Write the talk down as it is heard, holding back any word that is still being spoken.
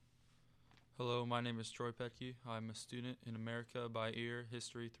Hello, my name is Troy Pecky. I'm a student in America by Ear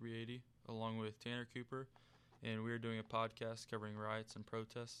History 380, along with Tanner Cooper, and we are doing a podcast covering riots and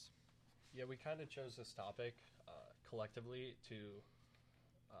protests. Yeah, we kind of chose this topic collectively to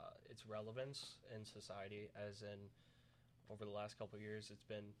its relevance in society, as in over the last couple of years it's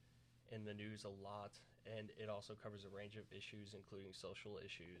been in the news a lot, and it also covers a range of issues, including social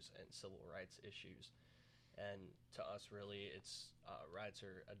issues and civil rights issues. And to us, really, it's riots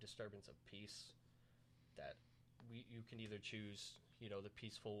are a disturbance of peace that you can either choose, the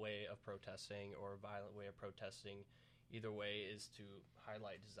peaceful way of protesting or a violent way of protesting. Either way is to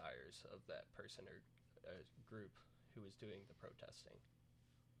highlight desires of that person or group who is doing the protesting.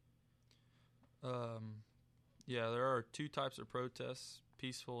 There are two types of protests,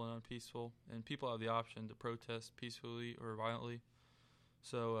 peaceful and unpeaceful, and people have the option to protest peacefully or violently.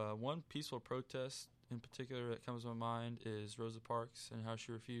 So one peaceful protest in particular that comes to my mind is Rosa Parks and how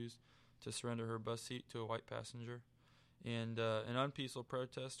she refused to surrender her bus seat to a white passenger. And an unpeaceful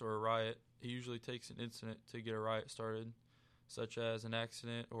protest or a riot, it usually takes an incident to get a riot started, such as an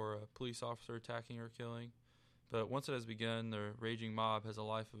accident or a police officer attacking or killing. But once it has begun, the raging mob has a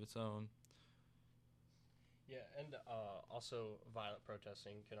life of its own. Yeah, and also violent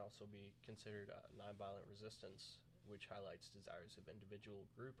protesting can also be considered nonviolent resistance, which highlights desires of individual,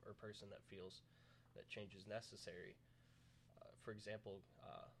 group, or person that feels that change is necessary. For example,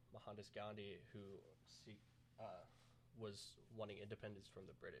 Mohandas Gandhi, who was wanting independence from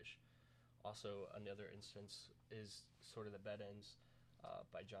the British. Also, another instance is sort of the Bed Ends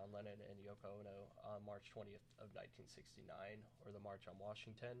by John Lennon and Yoko Ono on March 20th of 1969, or the March on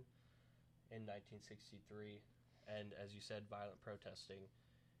Washington in 1963. And as you said, violent protesting,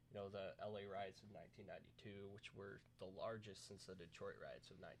 the LA riots of 1992, which were the largest since the Detroit riots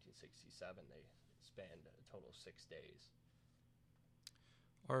of 1967. They spanned a total of 6 days.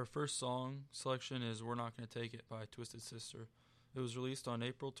 Our first song selection is We're Not Gonna Take It by Twisted Sister. It was released on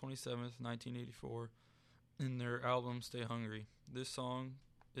April 27th, 1984 in their album Stay Hungry. This song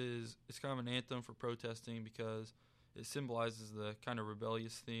it's kind of an anthem for protesting because it symbolizes the kind of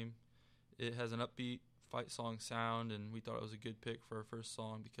rebellious theme. It has an upbeat fight song sound, and we thought it was a good pick for our first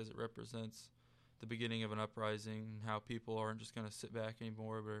song because it represents the beginning of an uprising and how people aren't just going to sit back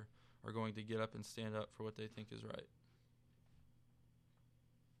anymore but are going to get up and stand up for what they think is right.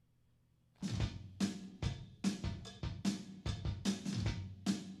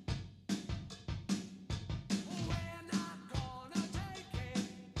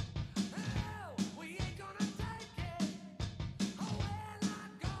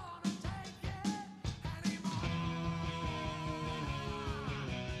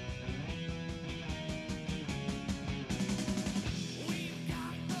 We've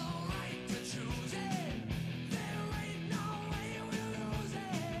got the right to choose it. There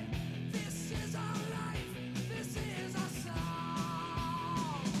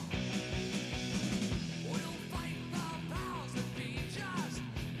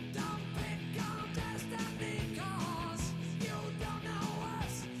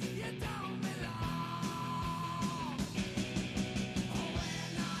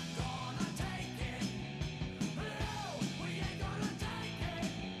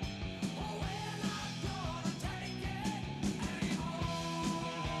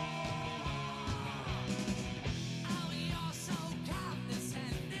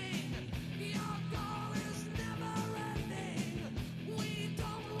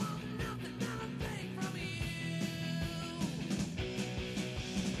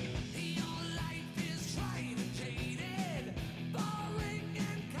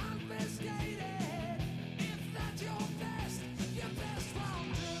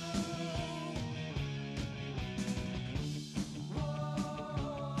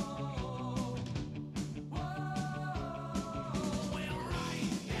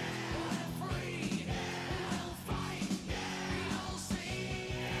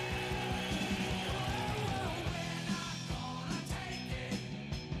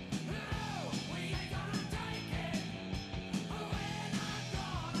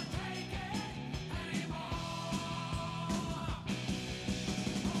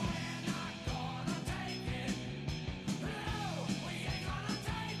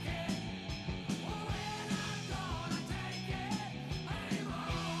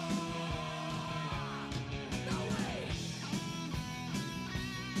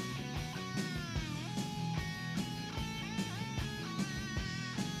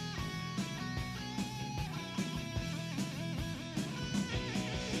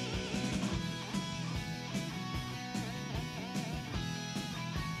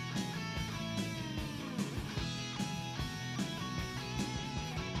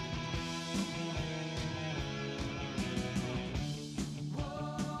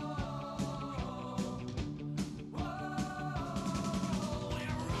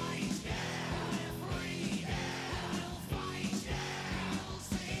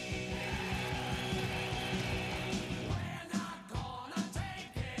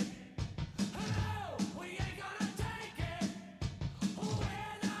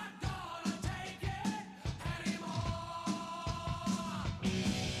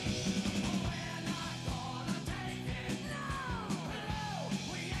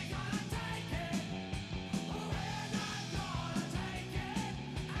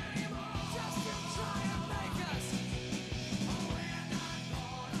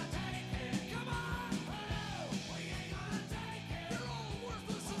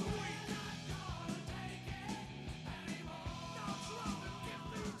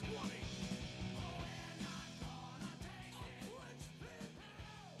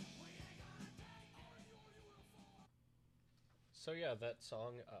So yeah, that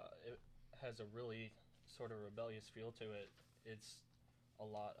song it has a really sort of rebellious feel to it. It's a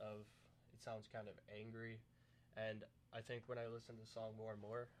lot of it sounds kind of angry, and I think when I listen to the song more and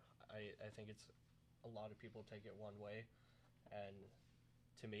more, I think it's a lot of people take it one way, and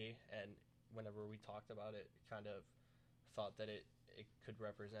to me, and whenever we talked about it, kind of thought that it could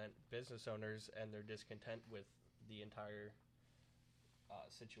represent business owners and their discontent with the entire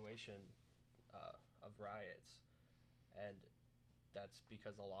situation of riots, and that's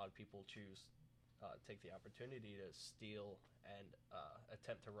because a lot of people choose take the opportunity to steal and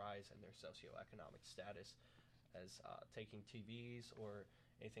attempt to rise in their socioeconomic status, as taking TVs or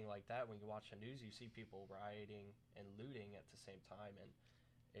anything like that. When you watch the news, you see people rioting and looting at the same time, and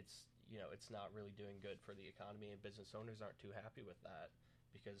it's not really doing good for the economy, and business owners aren't too happy with that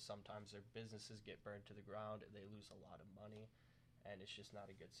because sometimes their businesses get burned to the ground and they lose a lot of money, and it's just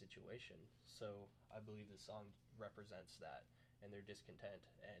not a good situation. So I believe the song represents that and their discontent,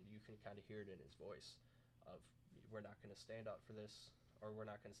 and you can kind of hear it in his voice of, we're not going to stand up for this, or we're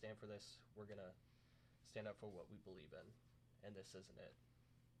not going to stand for this, we're going to stand up for what we believe in, and this isn't it.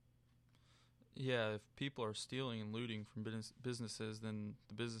 Yeah, if people are stealing and looting from businesses, then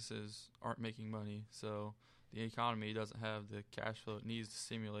the businesses aren't making money, so the economy doesn't have the cash flow it needs to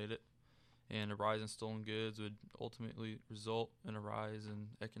stimulate it, and a rise in stolen goods would ultimately result in a rise in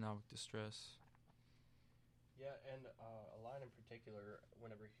economic distress. Yeah, and a line in particular,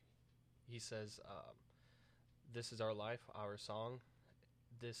 whenever he says, "This is our life, our song,"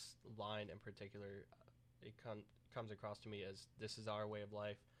 this line in particular, it comes across to me as, this is our way of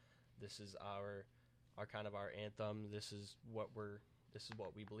life. This is our kind of our anthem. This is what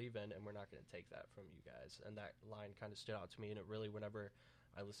we believe in, and we're not going to take that from you guys. And that line kind of stood out to me, and it really, whenever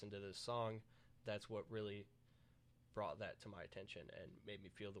I listened to this song, that's what really brought that to my attention and made me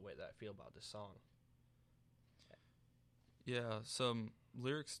feel the way that I feel about this song. Yeah, some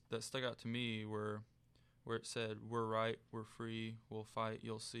lyrics that stuck out to me were where it said, "We're right, we're free, we'll fight,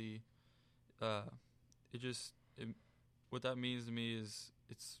 you'll see." Uh, what that means to me is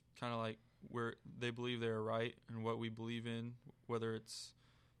it's kind of like where they believe they're right and what we believe in, whether it's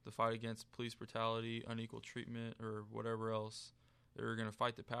the fight against police brutality, unequal treatment, or whatever else. They're going to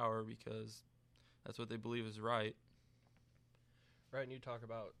fight the power because that's what they believe is right. Right, and you talk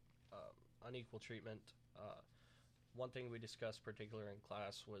about unequal treatment. One thing we discussed particular in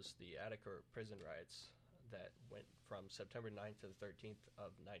class was the Attica prison riots that went from September 9th to the 13th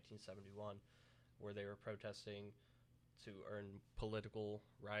of 1971, where they were protesting to earn political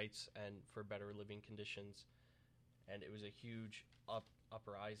rights and for better living conditions. And it was a huge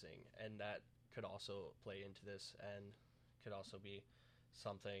uprising, and that could also play into this and could also be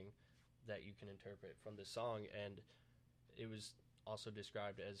something that you can interpret from the song. And it was also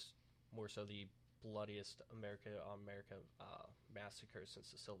described as more so the bloodiest America massacre since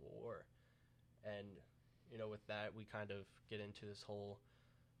the Civil War. And with that, we kind of get into this whole,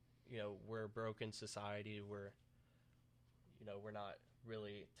 we're a broken society. We're not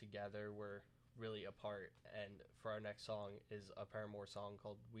really together. We're really apart. And for our next song is a Paramore song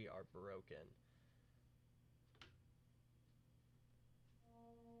called "We Are Broken."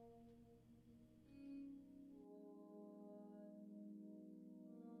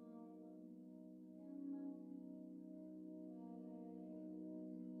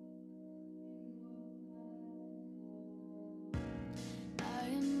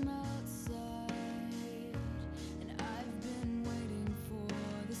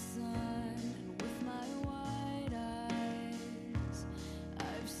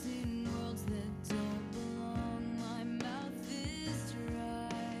 I've seen worlds that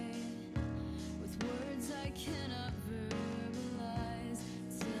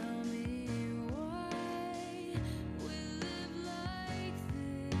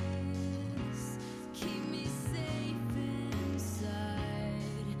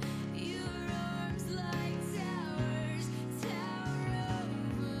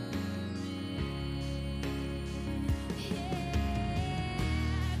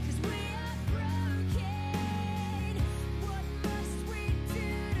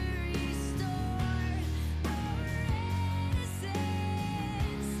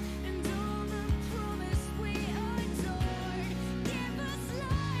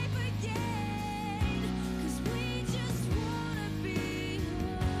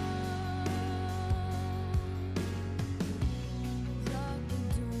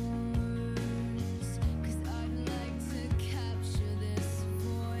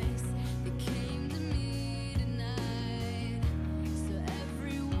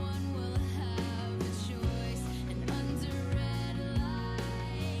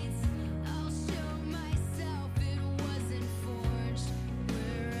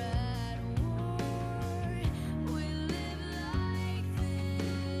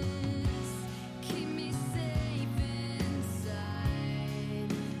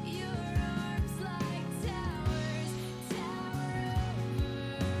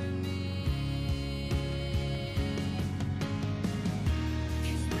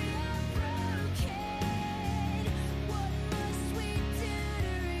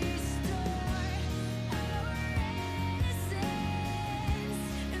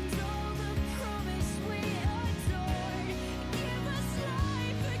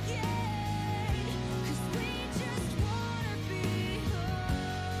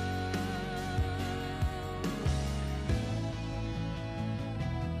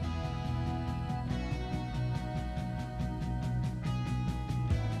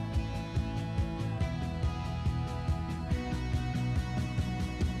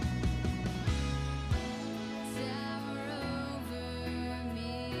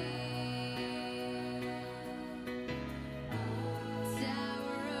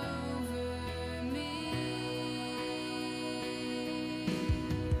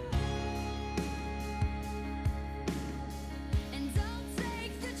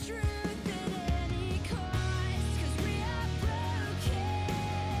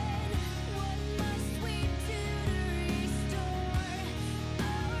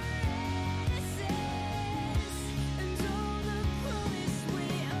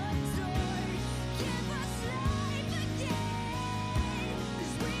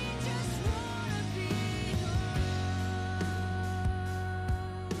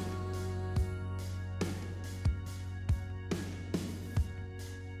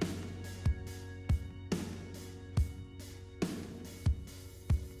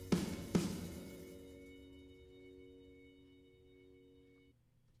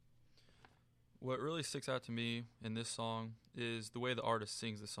what really sticks out to me in this song is the way the artist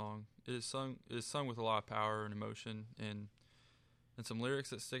sings the song. It is sung with a lot of power and emotion, and some lyrics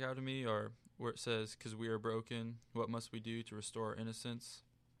that stick out to me are where it says, "'Cause we are broken, what must we do to restore our innocence?"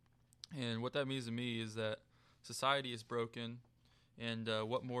 And what that means to me is that society is broken, and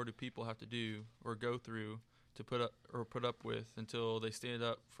what more do people have to do or go through to put up with until they stand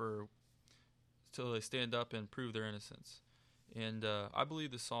up and prove their innocence. And I believe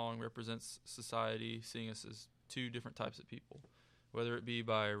the song represents society, seeing us as two different types of people, whether it be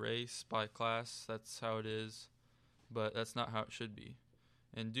by race, by class. That's how it is, but that's not how it should be.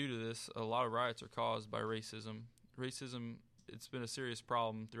 And due to this, a lot of riots are caused by racism. Racism, it's been a serious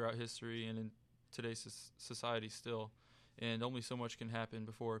problem throughout history and in today's society still. And only so much can happen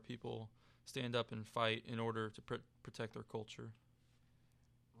before people stand up and fight in order to protect their culture.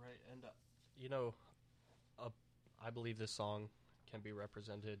 Right, and you know, I believe this song can be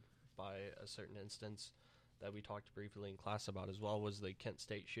represented by a certain instance that we talked briefly in class about as well, was the Kent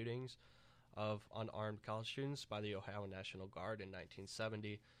State shootings of unarmed college students by the Ohio National Guard in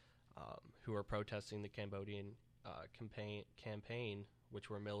 1970, who were protesting the Cambodian campaign, which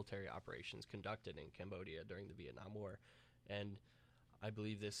were military operations conducted in Cambodia during the Vietnam War. And I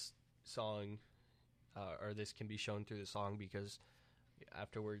believe this song, or this can be shown through the song, because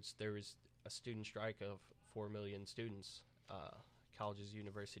afterwards there was a student strike of 4 million students, colleges,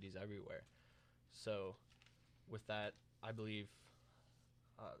 universities everywhere. So with that, I believe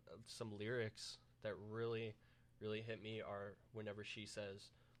some lyrics that really, really hit me are whenever she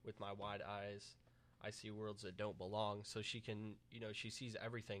says, "With my wide eyes, I see worlds that don't belong." So she can, she sees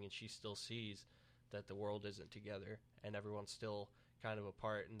everything, and she still sees that the world isn't together and everyone's still kind of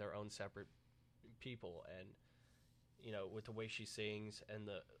apart in their own separate people. And with the way she sings and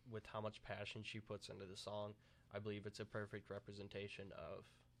with how much passion she puts into the song, I believe it's a perfect representation of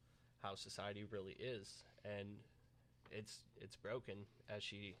how society really is. And it's broken, as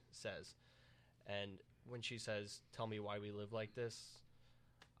she says. And when she says, "Tell me why we live like this,"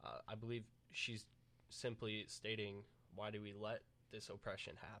 I believe she's simply stating, why do we let this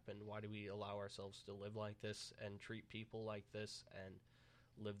oppression happen? Why do we allow ourselves to live like this and treat people like this and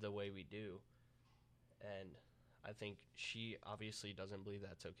live the way we do? And I think she obviously doesn't believe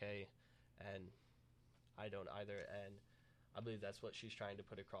that's okay, and I don't either. And I believe that's what she's trying to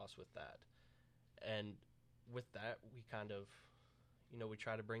put across with that. And with that, we kind of, we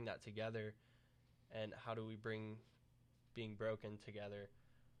try to bring that together. And how do we bring being broken together?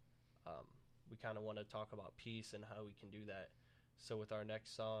 We kind of want to talk about peace and how we can do that. So with our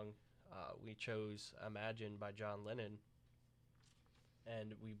next song, we chose "Imagine" by John Lennon.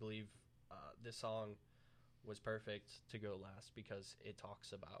 And we believe this song was perfect to go last because it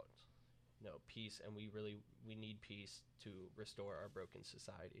talks about peace, and we need peace to restore our broken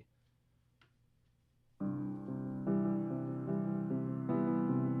society.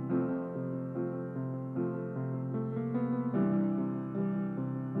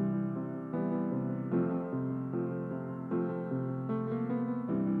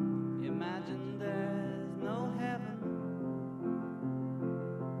 Imagine there's no heaven.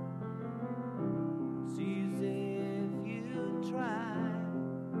 It's easy if you try.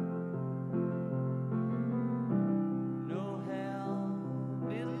 No hell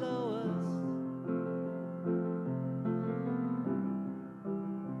below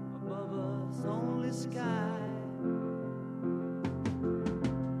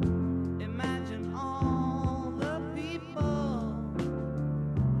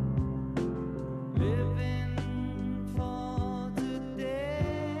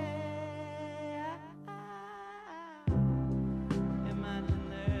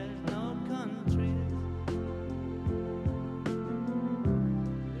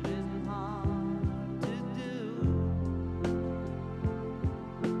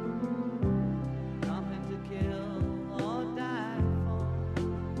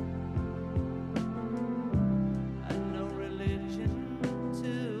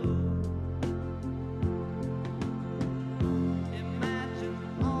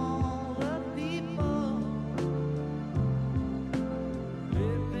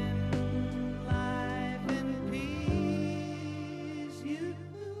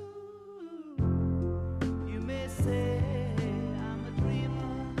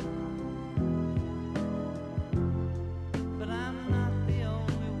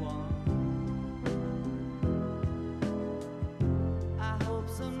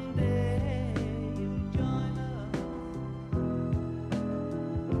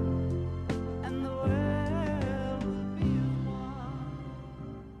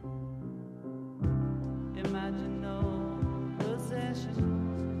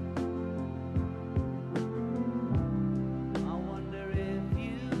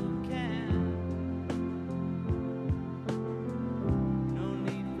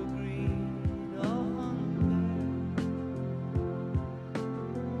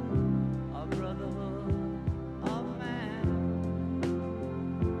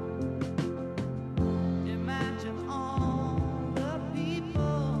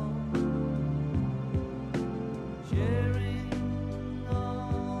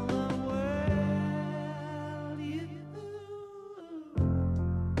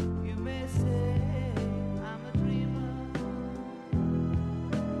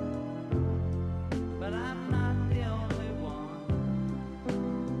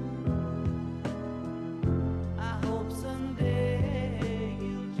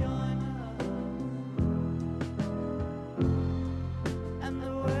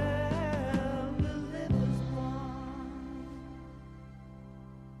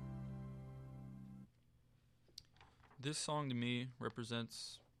This song to me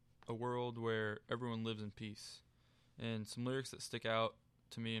represents a world where everyone lives in peace. And some lyrics that stick out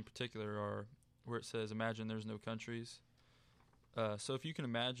to me in particular are where it says, "Imagine there's no countries." So if you can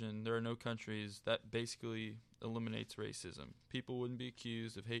imagine there are no countries, that basically eliminates racism. People wouldn't be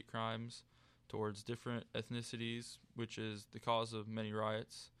accused of hate crimes towards different ethnicities, which is the cause of many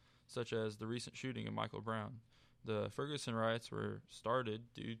riots, such as the recent shooting of Michael Brown. The Ferguson riots were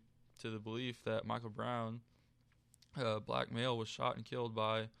started due to the belief that Michael Brown, a black male, was shot and killed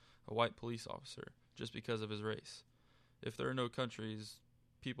by a white police officer just because of his race. If there are no countries,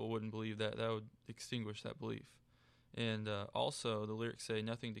 people wouldn't believe that. That would extinguish that belief. And also, the lyrics say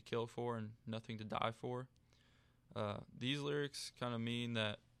nothing to kill for and nothing to die for. These lyrics kind of mean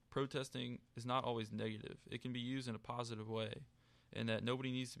that protesting is not always negative. It can be used in a positive way, and that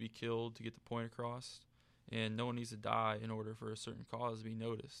nobody needs to be killed to get the point across, and no one needs to die in order for a certain cause to be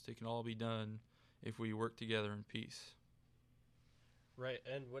noticed. It can all be done if we work together in peace. Right,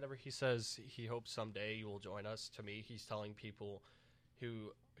 and whenever he says he hopes someday you will join us, to me, he's telling people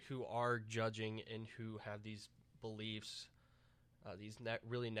who are judging and who have these beliefs, these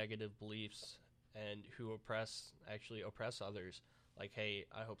really negative beliefs, and who actually oppress others. Like, hey,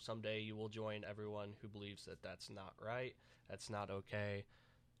 I hope someday you will join everyone who believes that that's not right, that's not okay.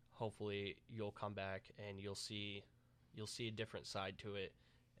 Hopefully, you'll come back and you'll see a different side to it,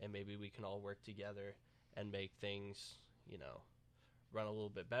 and maybe we can all work together and make things, run a little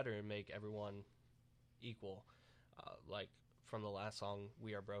bit better and make everyone equal. Like from the last song,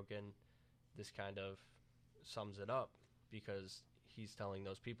 "We Are Broken," this kind of sums it up, because he's telling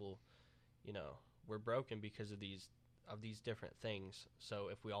those people, we're broken because of these different things. So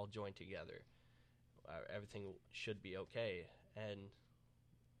if we all join together, everything should be okay. And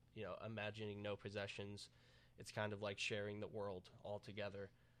imagining no possessions, it's kind of like sharing the world all together.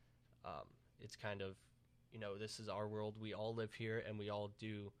 It's kind of, this is our world. We all live here, and we all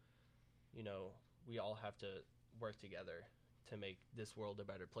do. We all have to work together to make this world a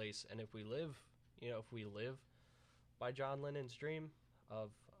better place. And if we live by John Lennon's dream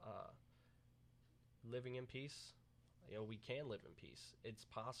of living in peace, we can live in peace. It's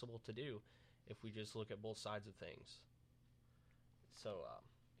possible to do if we just look at both sides of things. So,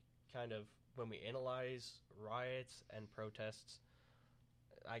 kind of when we analyze riots and protests,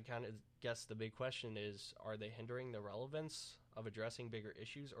 I kind of guess the big question is, are they hindering the relevance of addressing bigger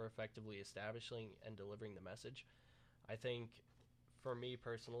issues or effectively establishing and delivering the message? I think, for me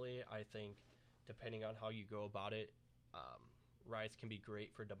personally, depending on how you go about it, riots can be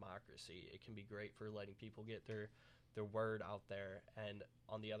great for democracy. It can be great for letting people get their word out there. And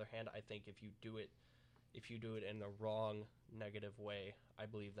on the other hand, I think if you do it in the wrong, negative way, I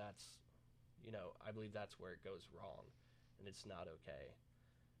believe that's where it goes wrong, and it's not okay.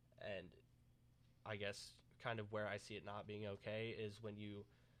 And I guess kind of where I see it not being okay is when you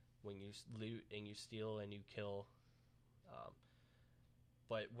loot and you steal and you kill.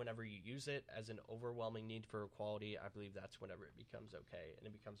 But whenever you use it as an overwhelming need for equality, I believe that's whenever it becomes okay, and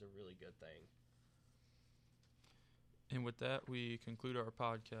it becomes a really good thing. And with that, we conclude our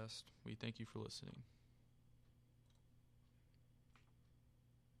podcast. We thank you for listening.